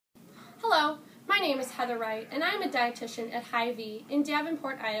Hello, my name is Heather Wright, and I'm a dietitian at Hy-Vee in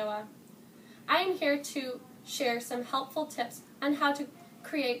Davenport, Iowa. I am here to share some helpful tips on how to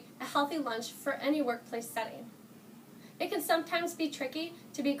create a healthy lunch for any workplace setting. It can sometimes be tricky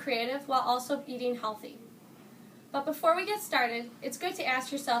to be creative while also eating healthy. But before we get started, it's good to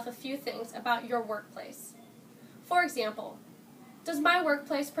ask yourself a few things about your workplace. For example, does my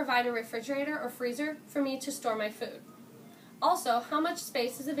workplace provide a refrigerator or freezer for me to store my food? Also, how much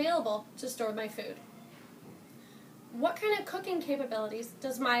space is available to store my food? What kind of cooking capabilities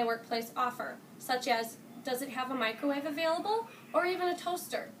does my workplace offer, such as does it have a microwave available or even a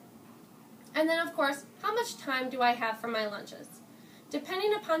toaster? And then, of course, how much time do I have for my lunches?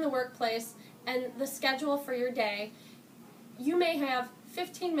 Depending upon the workplace and the schedule for your day, you may have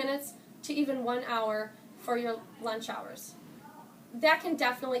 15 minutes to even 1 hour for your lunch hours. That can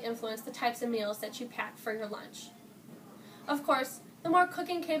definitely influence the types of meals that you pack for your lunch. Of course, the more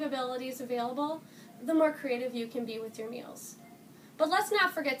cooking capabilities available, the more creative you can be with your meals. But let's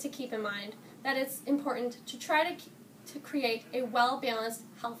not forget to keep in mind that it's important to try to create a well-balanced,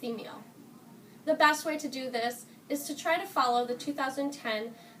 healthy meal. The best way to do this is to try to follow the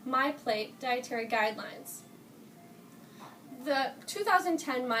 2010 MyPlate Dietary Guidelines. The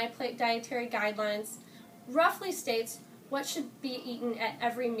 2010 MyPlate Dietary Guidelines roughly states what should be eaten at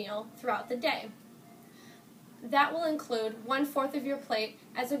every meal throughout the day. That will include 1/4 of your plate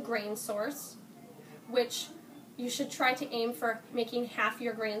as a grain source, which you should try to aim for making half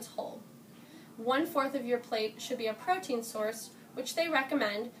your grains whole. 1/4 of your plate should be a protein source, which they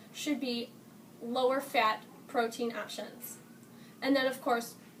recommend should be lower fat protein options. And then, of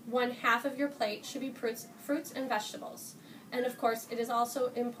course, 1/2 of your plate should be fruits and vegetables. And of course, it is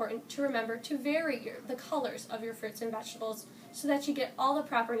also important to remember to vary the colors of your fruits and vegetables so that you get all the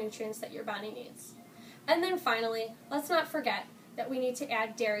proper nutrients that your body needs. And then finally, let's not forget that we need to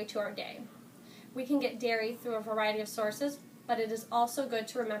add dairy to our day. We can get dairy through a variety of sources, but it is also good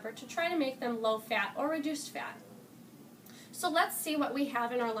to remember to try to make them low fat or reduced fat. So let's see what we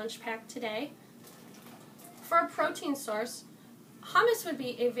have in our lunch pack today. For a protein source, hummus would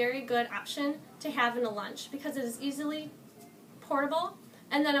be a very good option to have in a lunch because it is easily portable,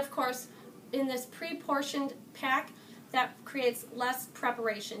 and then of course in this pre-portioned pack that creates less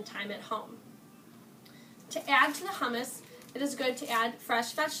preparation time at home. To add to the hummus, it is good to add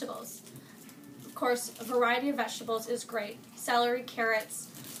fresh vegetables. Of course, a variety of vegetables is great. Celery, carrots,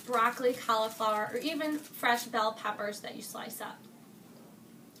 broccoli, cauliflower, or even fresh bell peppers that you slice up.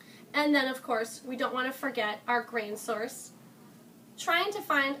 And then of course, we don't want to forget our grain source. Trying to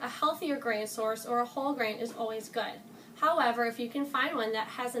find a healthier grain source or a whole grain is always good. However, if you can find one that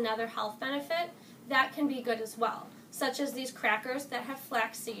has another health benefit, that can be good as well, such as these crackers that have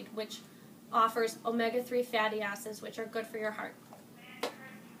flaxseed, which offers omega-3 fatty acids, which are good for your heart.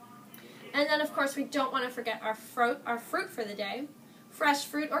 And then, of course, we don't want to forget our fruit for the day. Fresh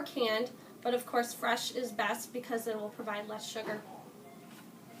fruit or canned, but of course fresh is best because it will provide less sugar.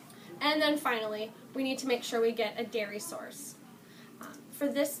 And then finally, we need to make sure we get a dairy source. For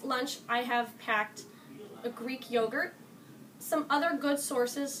this lunch, I have packed a Greek yogurt. Some other good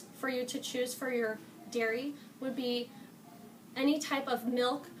sources for you to choose for your dairy would be any type of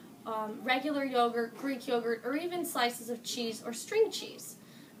milk, regular yogurt, Greek yogurt, or even slices of cheese or string cheese.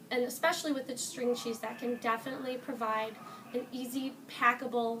 And especially with the string cheese, that can definitely provide an easy,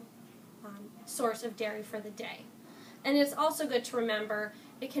 packable source of dairy for the day. And it's also good to remember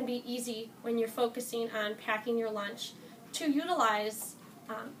it can be easy when you're focusing on packing your lunch to utilize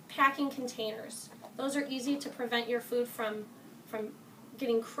packing containers. Those are easy to prevent your food from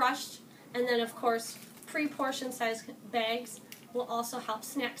getting crushed. And then, of course, pre-portion size bags will also help.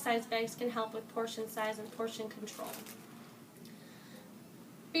 Snack size bags can help with portion size and portion control.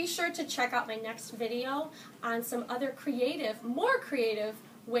 Be sure to check out my next video on some other more creative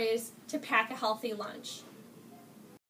ways to pack a healthy lunch.